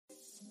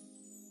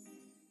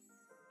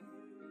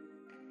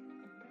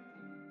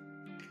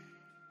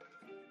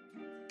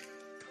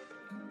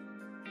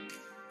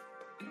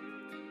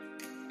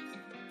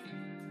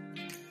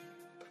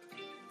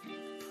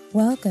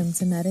Welcome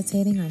to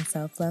Meditating on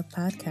Self-Love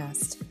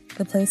Podcast,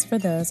 the place for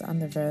those on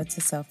the road to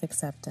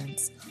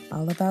self-acceptance,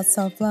 all about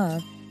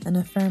self-love and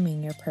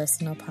affirming your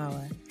personal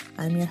power.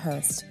 I'm your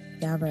host,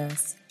 Ya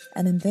Rose,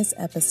 and in this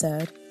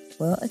episode,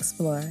 we'll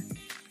explore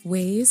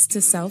ways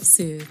to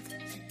self-soothe.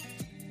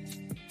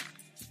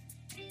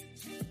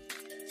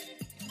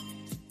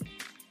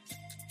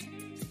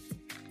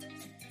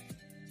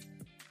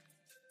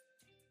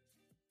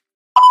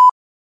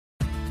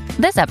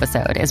 This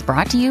episode is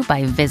brought to you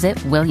by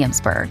Visit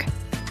Williamsburg.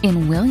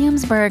 In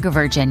Williamsburg,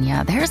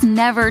 Virginia, there's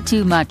never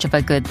too much of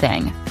a good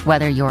thing.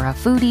 Whether you're a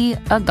foodie,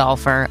 a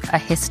golfer, a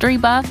history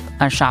buff,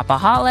 a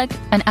shopaholic,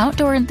 an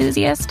outdoor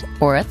enthusiast,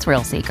 or a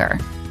thrill seeker,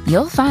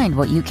 you'll find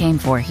what you came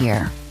for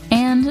here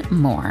and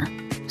more.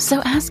 So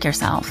ask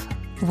yourself,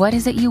 what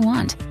is it you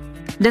want?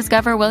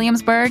 Discover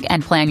Williamsburg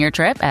and plan your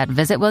trip at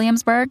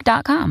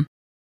visitwilliamsburg.com.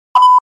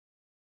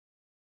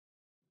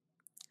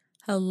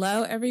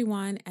 Hello,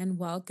 everyone, and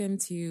welcome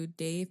to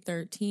day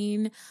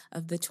 13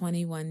 of the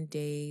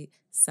 21-day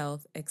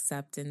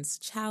Self-Acceptance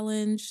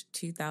Challenge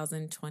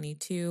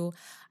 2022.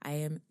 I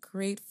am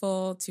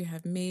grateful to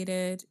have made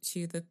it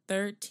to the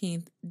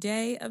 13th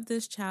day of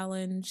this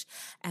challenge,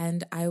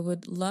 and I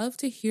would love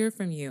to hear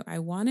from you. I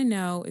want to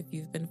know if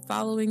you've been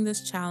following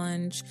this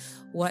challenge,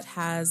 what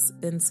has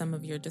been some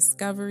of your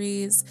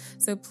discoveries.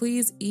 So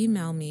please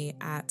email me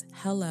at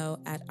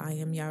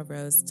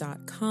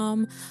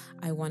hello@IamYaRose.com.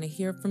 I want to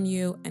hear from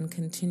you and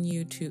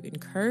continue to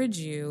encourage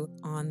you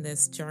on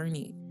this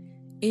journey.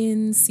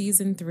 In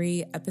Season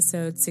 3,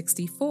 Episode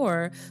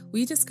 64,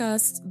 we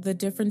discussed the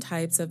different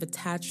types of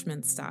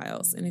attachment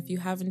styles. And if you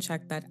haven't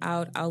checked that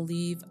out, I'll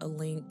leave a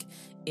link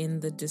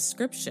in the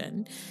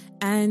description.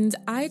 And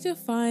I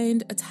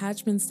defined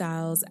attachment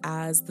styles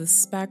as the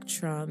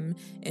spectrum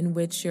in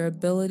which your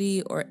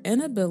ability or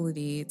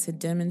inability to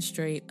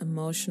demonstrate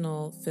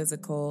emotional,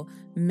 physical,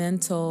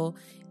 mental,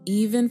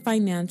 even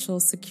financial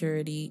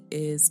security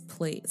is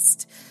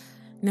placed.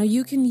 Now,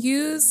 you can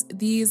use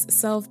these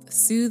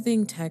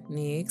self-soothing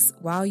techniques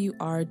while you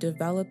are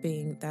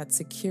developing that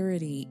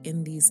security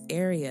in these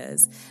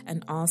areas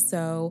and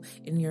also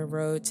in your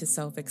road to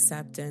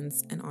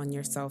self-acceptance and on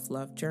your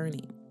self-love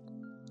journey.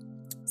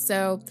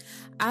 So,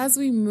 as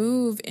we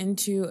move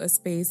into a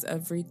space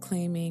of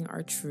reclaiming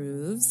our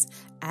truths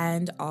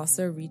and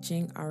also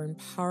reaching our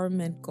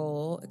empowerment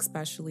goal,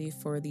 especially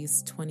for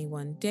these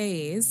 21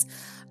 days,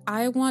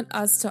 I want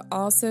us to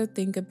also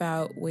think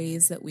about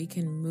ways that we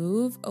can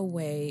move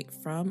away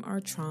from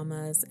our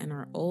traumas and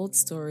our old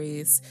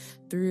stories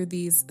through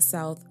these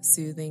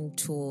self-soothing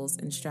tools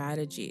and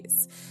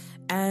strategies.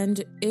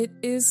 And it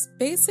is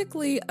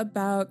basically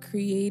about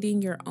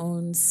creating your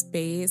own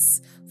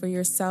space for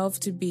yourself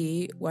to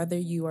be, whether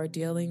you are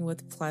dealing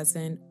with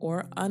pleasant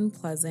or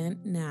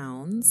unpleasant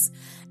nouns.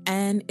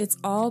 And it's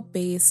all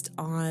based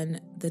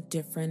on the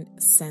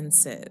different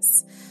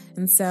senses.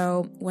 And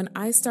so when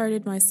I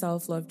started my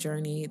self-love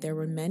journey, there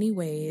were many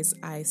ways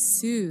I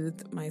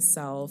soothed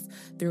myself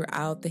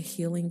throughout the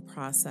healing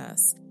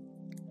process.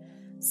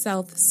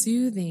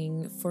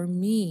 Self-soothing for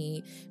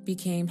me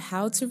became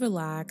how to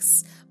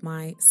relax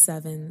my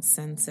 7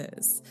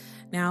 senses.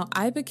 Now,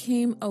 I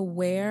became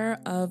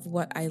aware of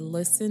what I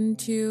listened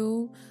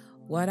to,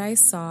 what I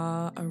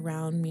saw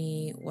around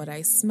me, what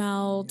I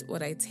smelled,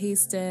 what I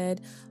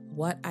tasted,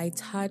 what I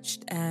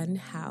touched, and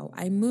how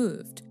I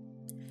moved.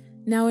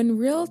 Now, in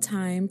real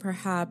time,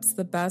 perhaps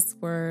the best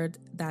word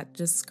that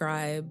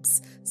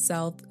describes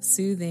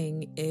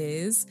self-soothing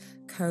is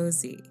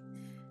cozy.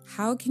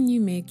 How can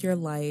you make your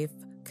life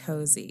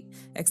cozy,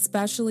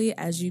 especially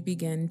as you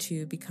begin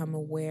to become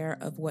aware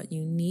of what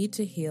you need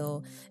to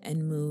heal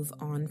and move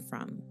on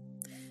from?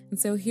 And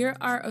so here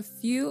are a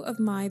few of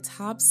my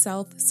top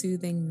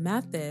self-soothing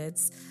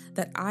methods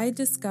that I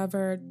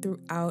discovered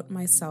throughout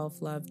my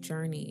self-love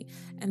journey.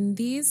 And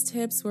these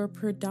tips were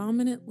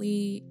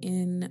predominantly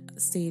in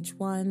stage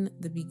 1,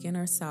 the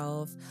beginner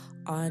self,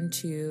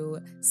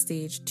 onto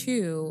stage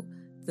 2,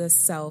 the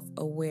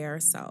self-aware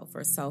self,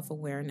 or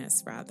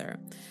self-awareness rather.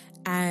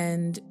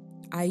 And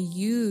I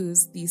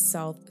used these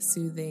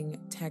self-soothing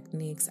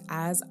techniques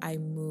as I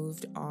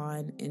moved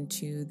on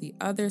into the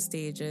other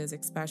stages,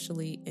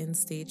 especially in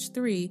stage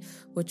 3,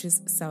 which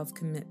is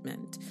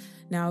self-commitment.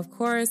 Now, of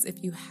course,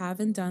 if you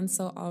haven't done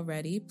so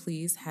already,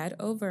 please head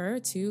over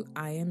to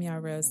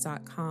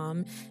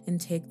IamYaRose.com and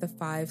take the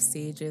 5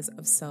 stages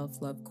of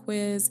self-love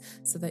quiz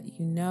so that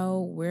you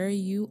know where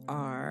you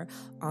are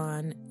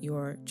on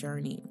your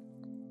journey.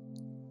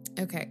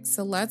 Okay,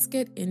 so let's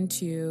get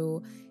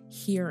into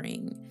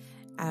hearing.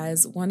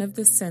 As one of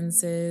the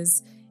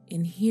senses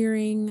in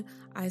hearing,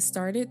 I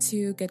started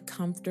to get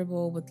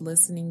comfortable with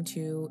listening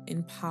to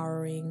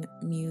empowering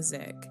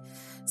music.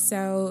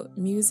 So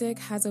music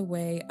has a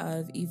way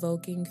of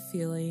evoking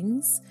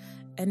feelings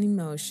and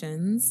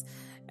emotions,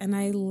 And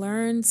I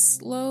learned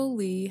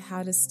slowly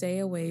how to stay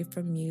away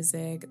from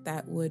music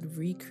that would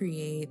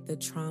recreate the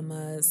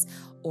traumas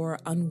or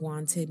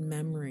unwanted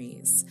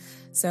memories.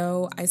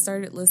 So I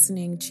started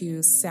listening to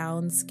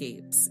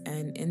soundscapes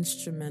and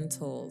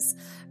instrumentals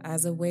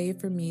as a way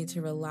for me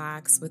to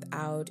relax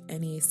without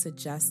any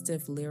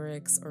suggestive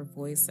lyrics or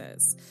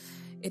voices.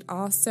 It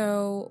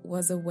also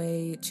was a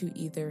way to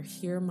either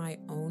hear my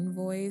own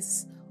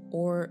voice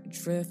or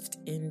drift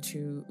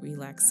into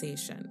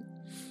relaxation.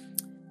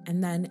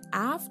 And then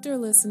after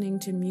listening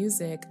to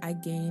music, I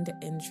gained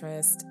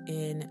interest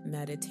in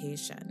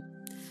meditation.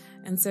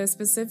 And so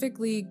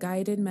specifically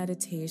guided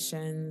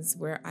meditations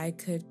where I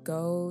could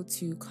go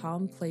to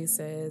calm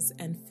places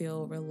and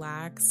feel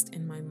relaxed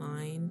in my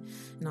mind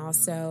and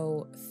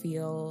also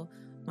feel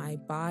my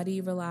body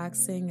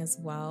relaxing as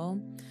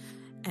well.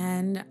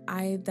 And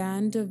I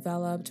then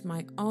developed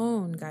my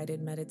own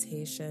guided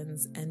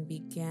meditations and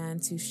began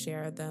to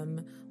share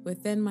them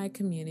within my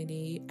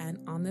community and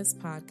on this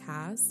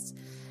podcast.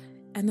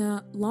 And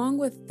along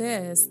with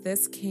this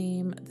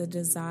came the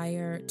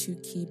desire to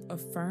keep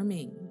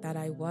affirming that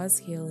I was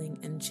healing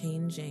and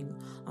changing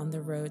on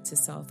the road to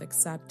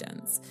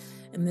self-acceptance.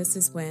 And this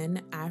is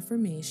when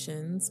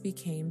affirmations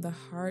became the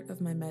heart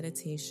of my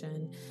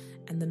meditation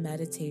and the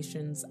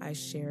meditations I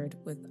shared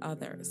with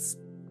others.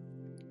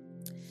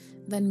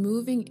 Then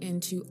moving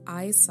into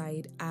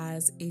eyesight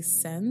as a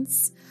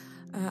sense,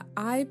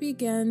 I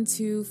began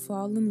to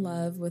fall in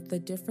love with the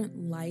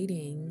different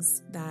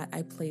lightings that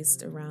I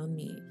placed around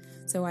me.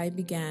 So I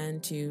began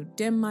to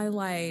dim my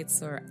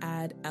lights or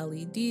add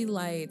LED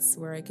lights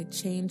where I could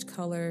change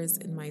colors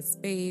in my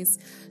space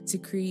to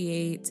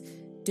create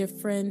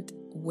different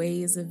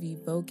ways of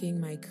evoking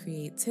my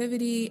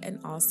creativity and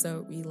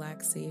also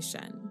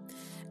relaxation.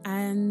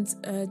 And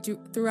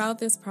throughout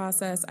this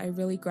process, I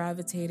really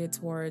gravitated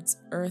towards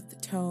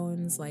earth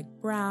tones like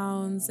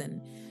browns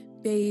and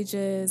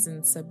beiges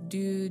and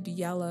subdued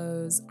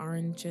yellows,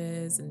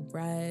 oranges, and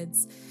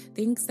reds,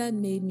 things that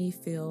made me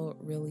feel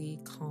really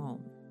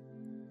calm.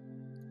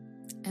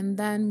 And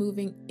then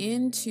moving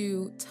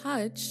into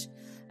touch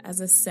as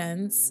a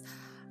sense,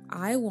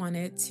 I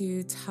wanted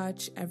to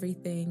touch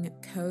everything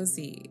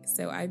cozy.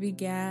 So I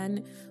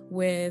began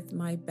with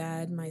my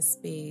bed, my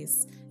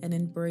space, and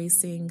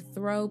embracing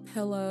throw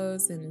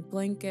pillows and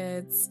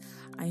blankets.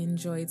 I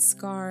enjoyed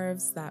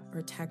scarves that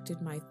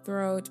protected my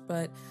throat,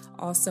 but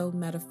also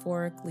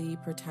metaphorically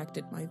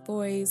protected my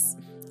voice.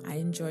 I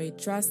enjoyed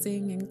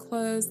dressing in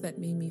clothes that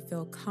made me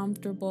feel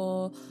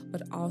comfortable,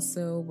 but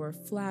also were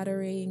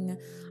flattering.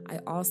 I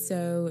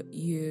also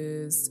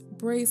used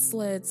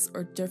bracelets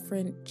or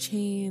different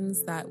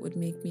chains that would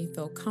make me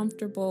feel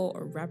comfortable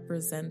or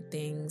represent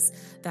things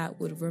that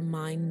would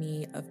remind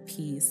me of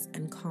peace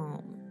and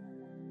calm.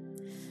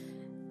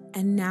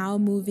 And now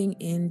moving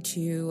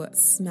into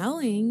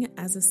smelling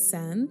as a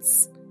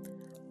sense,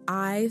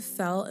 I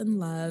fell in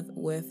love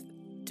with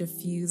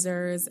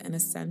diffusers and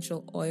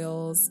essential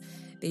oils.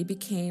 They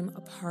became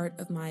a part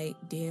of my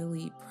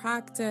daily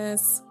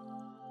practice.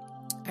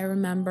 I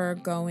remember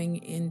going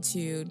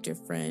into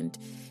different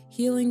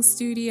healing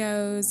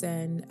studios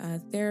and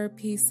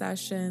therapy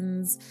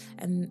sessions,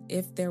 and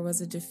if there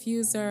was a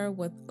diffuser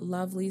with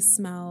lovely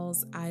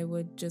smells, I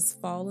would just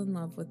fall in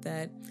love with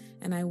it,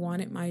 and I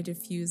wanted my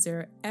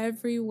diffuser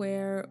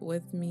everywhere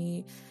with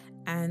me.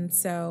 And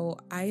so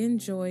I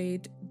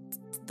enjoyed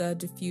the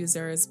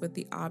diffusers with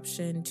the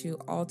option to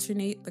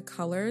alternate the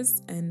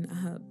colors and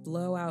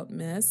blow out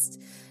mist.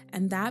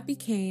 And that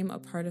became a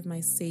part of my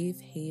safe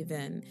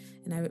haven.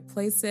 And I would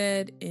place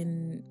it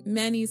in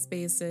many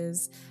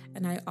spaces.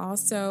 And I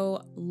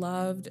also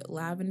loved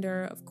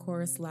lavender. Of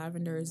course,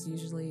 lavender is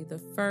usually the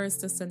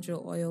first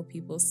essential oil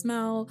people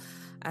smell.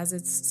 As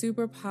it's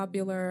super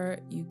popular,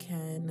 you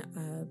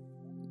can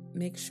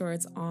make sure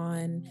it's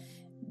on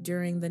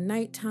during the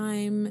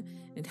nighttime.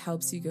 It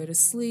helps you go to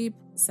sleep,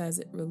 says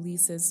it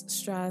releases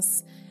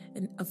stress.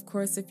 And of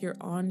course, if you're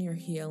on your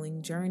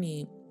healing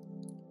journey,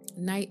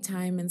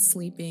 nighttime and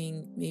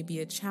sleeping may be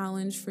a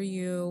challenge for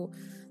you.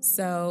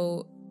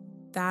 So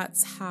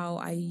that's how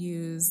I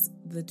use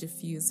the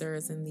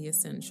diffusers and the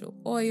essential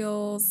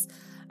oils,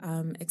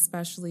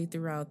 especially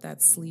throughout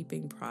that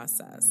sleeping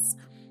process.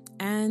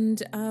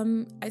 And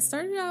I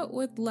started out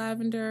with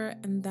lavender,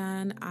 and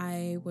then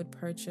I would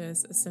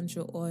purchase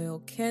essential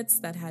oil kits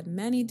that had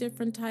many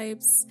different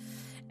types.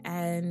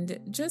 And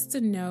just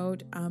a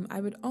note,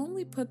 I would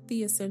only put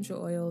the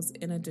essential oils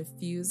in a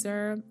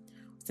diffuser.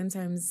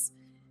 Sometimes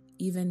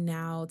even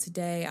now,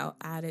 today, I'll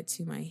add it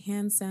to my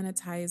hand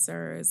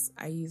sanitizers.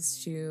 I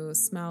used to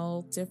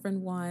smell different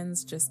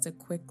ones just to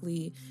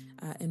quickly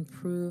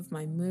improve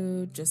my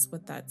mood just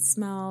with that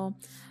smell.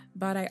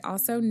 But I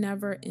also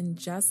never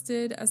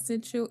ingested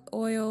essential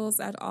oils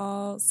at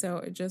all.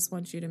 So I just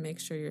want you to make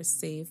sure you're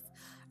safe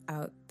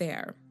out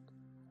there.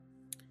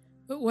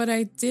 But what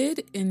I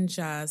did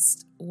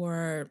ingest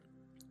were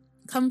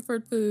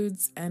comfort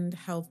foods and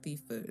healthy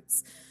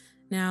foods.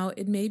 Now,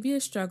 it may be a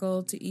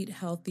struggle to eat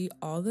healthy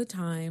all the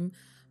time,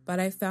 but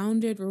I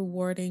found it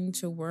rewarding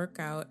to work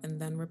out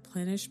and then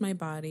replenish my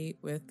body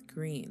with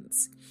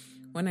greens.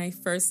 When I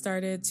first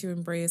started to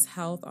embrace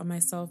health on my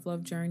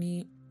self-love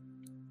journey,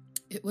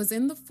 it was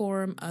in the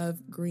form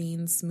of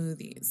green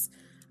smoothies.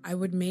 I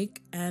would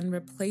make and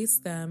replace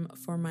them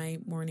for my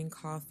morning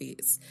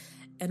coffees.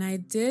 And I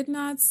did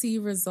not see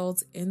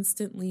results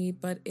instantly,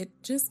 but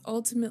it just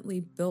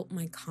ultimately built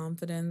my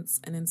confidence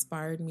and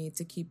inspired me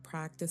to keep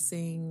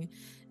practicing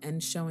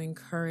and showing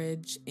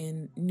courage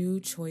in new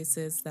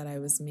choices that I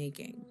was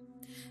making.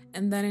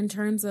 And then in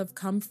terms of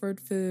comfort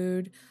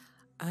food,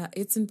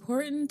 it's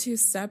important to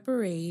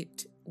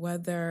separate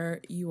whether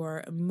you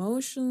are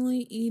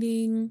emotionally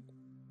eating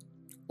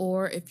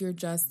or if you're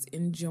just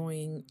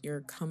enjoying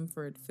your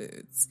comfort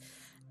foods.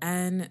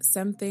 And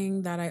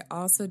something that I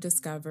also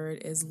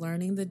discovered is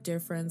learning the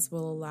difference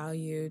will allow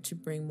you to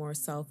bring more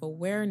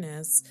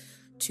self-awareness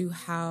to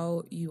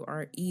how you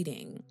are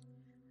eating.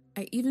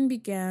 I even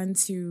began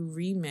to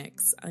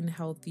remix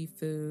unhealthy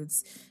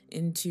foods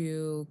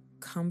into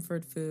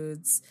comfort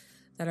foods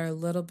that are a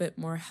little bit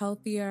more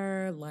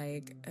healthier.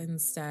 Like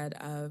instead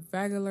of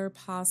regular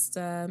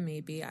pasta,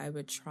 maybe I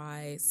would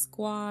try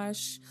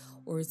squash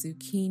or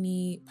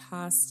zucchini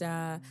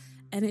pasta.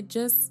 And it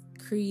just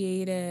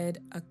created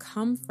a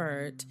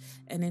comfort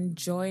and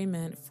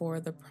enjoyment for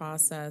the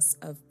process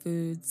of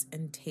foods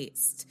and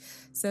taste.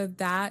 So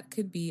that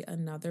could be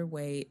another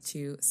way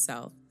to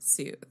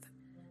self-soothe.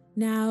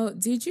 Now,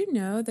 did you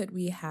know that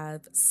we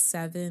have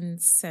 7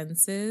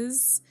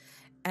 senses?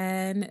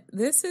 And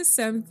this is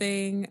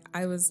something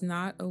I was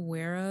not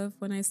aware of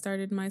when I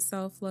started my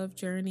self-love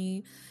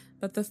journey,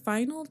 but the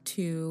final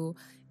 2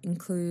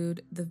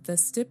 include the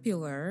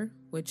vestibular,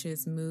 which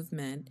is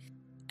movement,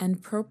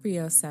 and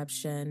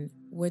proprioception,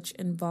 which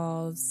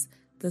involves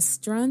the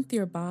strength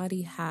your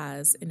body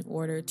has in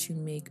order to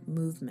make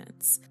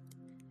movements.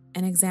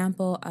 An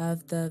example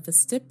of the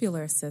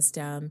vestibular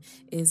system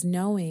is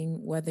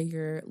knowing whether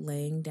you're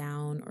laying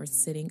down or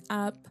sitting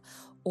up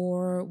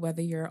or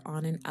whether you're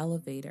on an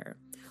elevator.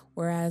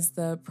 Whereas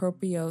the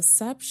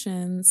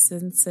proprioception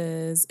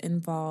senses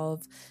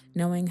involve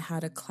knowing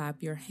how to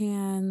clap your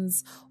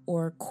hands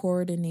or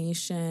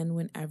coordination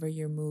whenever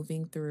you're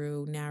moving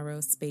through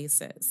narrow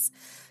spaces.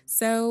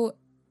 So,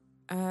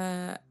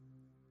 I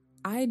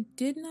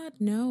did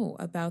not know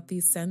about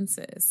these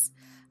senses.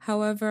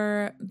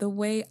 However, the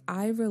way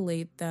I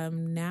relate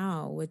them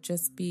now would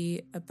just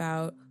be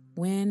about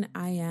when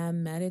I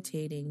am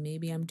meditating.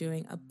 Maybe I'm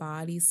doing a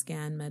body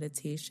scan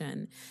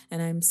meditation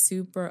and I'm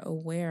super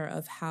aware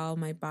of how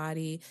my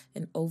body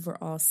and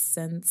overall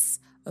sense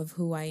of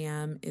who I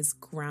am is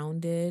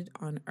grounded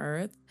on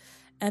earth.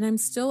 And I'm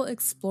still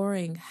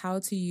exploring how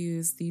to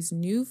use these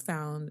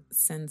newfound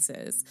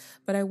senses.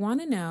 But I want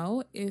to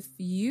know if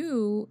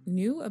you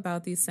knew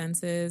about these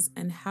senses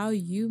and how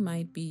you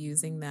might be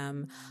using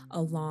them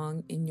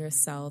along in your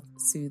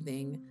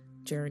self-soothing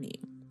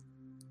journey.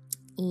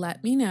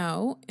 Let me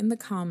know in the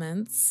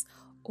comments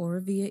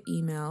or via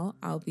email.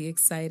 I'll be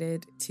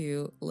excited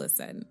to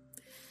listen.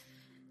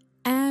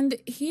 And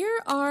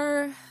here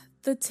are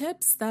the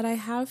tips that I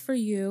have for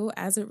you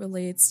as it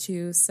relates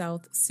to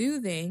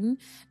self-soothing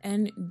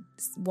and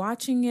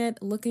watching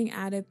it, looking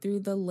at it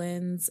through the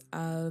lens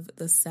of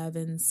the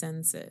 7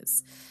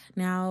 senses.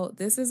 Now,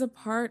 this is a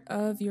part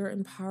of your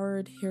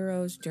Empowered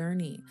Heroes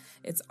journey.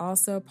 It's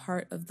also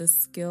part of the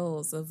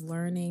skills of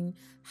learning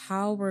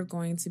how we're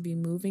going to be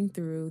moving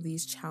through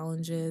these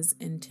challenges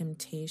and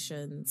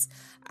temptations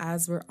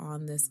as we're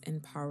on this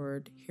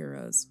Empowered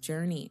Heroes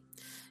journey.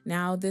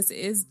 Now, this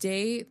is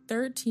day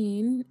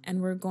 13,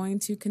 and we're going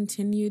to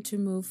continue to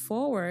move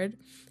forward.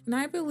 And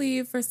I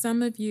believe for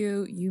some of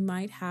you, you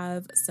might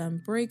have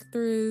some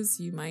breakthroughs,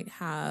 you might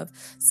have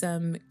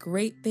some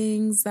great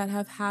things that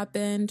have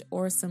happened,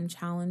 or some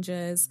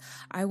challenges.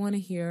 I want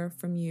to hear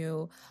from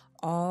you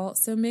all.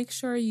 So make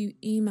sure you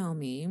email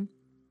me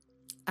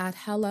at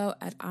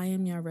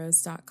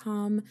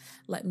hello@iamyarose.com.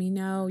 Let me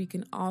know. You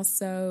can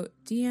also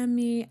DM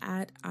me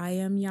at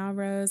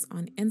iamyarose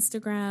on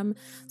Instagram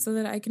so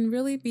that I can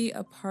really be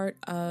a part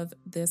of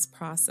this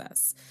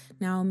process.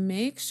 Now,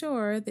 make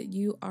sure that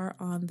you are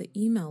on the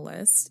email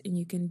list, and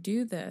you can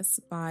do this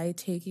by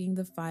taking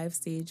the 5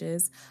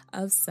 stages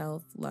of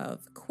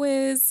self-love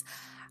quiz.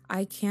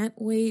 I can't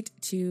wait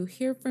to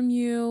hear from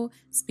you,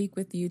 speak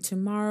with you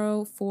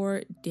tomorrow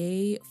for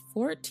day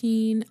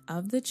 14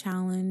 of the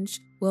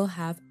challenge. We'll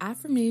have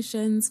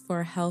affirmations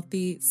for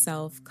healthy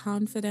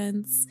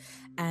self-confidence,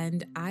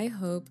 and I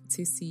hope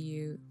to see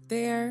you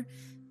there.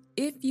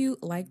 If you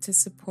like to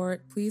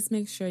support, please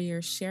make sure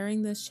you're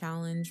sharing this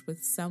challenge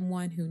with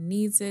someone who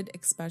needs it,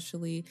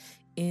 especially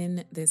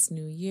in this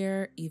new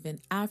year.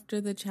 Even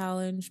after the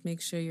challenge, make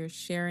sure you're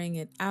sharing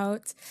it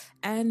out,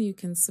 and you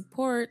can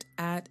support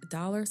at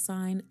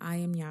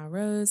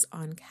 $IamYaRose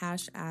on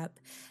Cash App,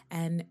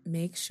 and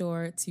make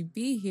sure to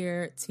be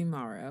here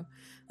tomorrow.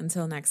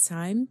 Until next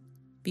time,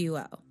 be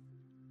well.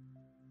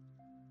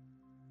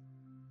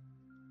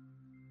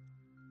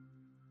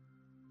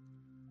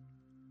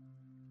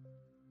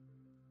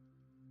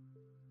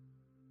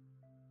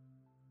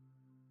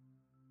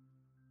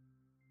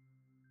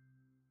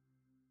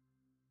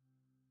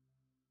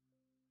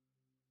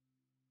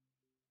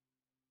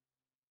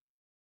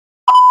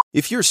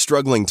 If you're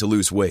struggling to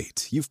lose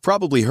weight, you've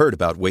probably heard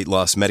about weight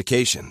loss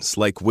medications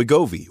like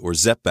Wegovy or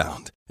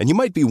Zepbound, and you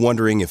might be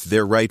wondering if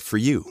they're right for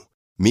you.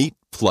 Meet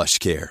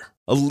PlushCare,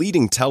 a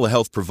leading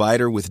telehealth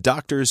provider with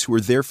doctors who are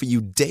there for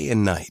you day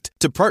and night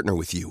to partner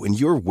with you in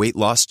your weight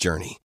loss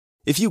journey.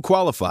 If you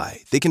qualify,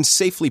 they can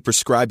safely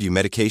prescribe you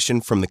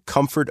medication from the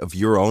comfort of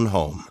your own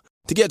home.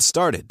 To get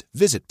started,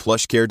 visit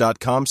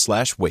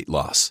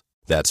plushcare.com/weight-loss.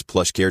 That's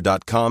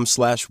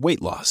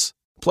plushcare.com/weight-loss.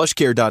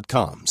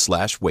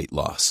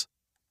 plushcare.com/weight-loss.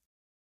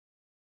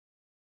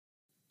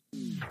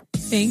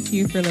 Thank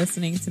you for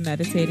listening to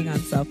Meditating on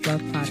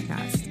Self-Love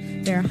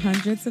podcast. There are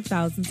hundreds of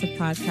thousands of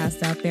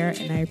podcasts out there,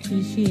 and I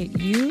appreciate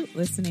you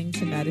listening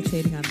to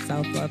Meditating on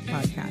Self-Love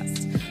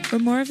podcast. For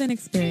more of an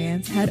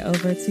experience, head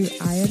over to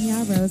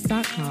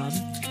iamyarose.com,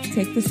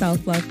 take the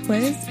self-love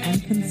quiz,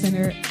 and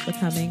consider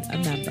becoming a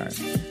member.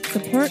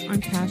 Support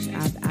on Cash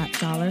App at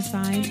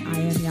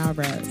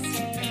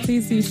 $IamYaRose.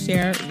 Please do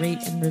share, rate,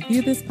 and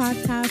review this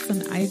podcast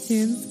on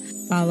iTunes.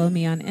 Follow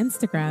me on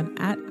Instagram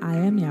at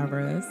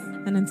IamYaRose.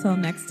 And until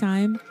next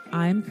time,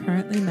 I'm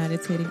currently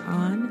meditating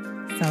on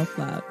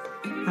self-love.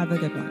 Have a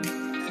good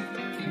one.